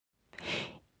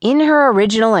In her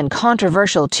original and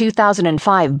controversial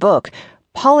 2005 book,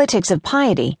 Politics of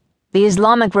Piety, the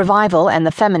Islamic Revival and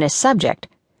the Feminist Subject,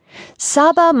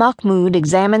 Saba Mahmood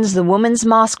examines the women's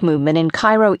mosque movement in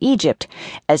Cairo, Egypt,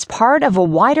 as part of a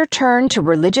wider turn to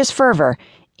religious fervor,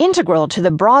 integral to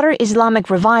the broader Islamic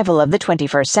revival of the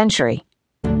 21st century.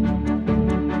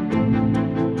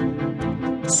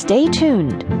 Stay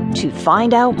tuned to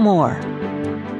find out more.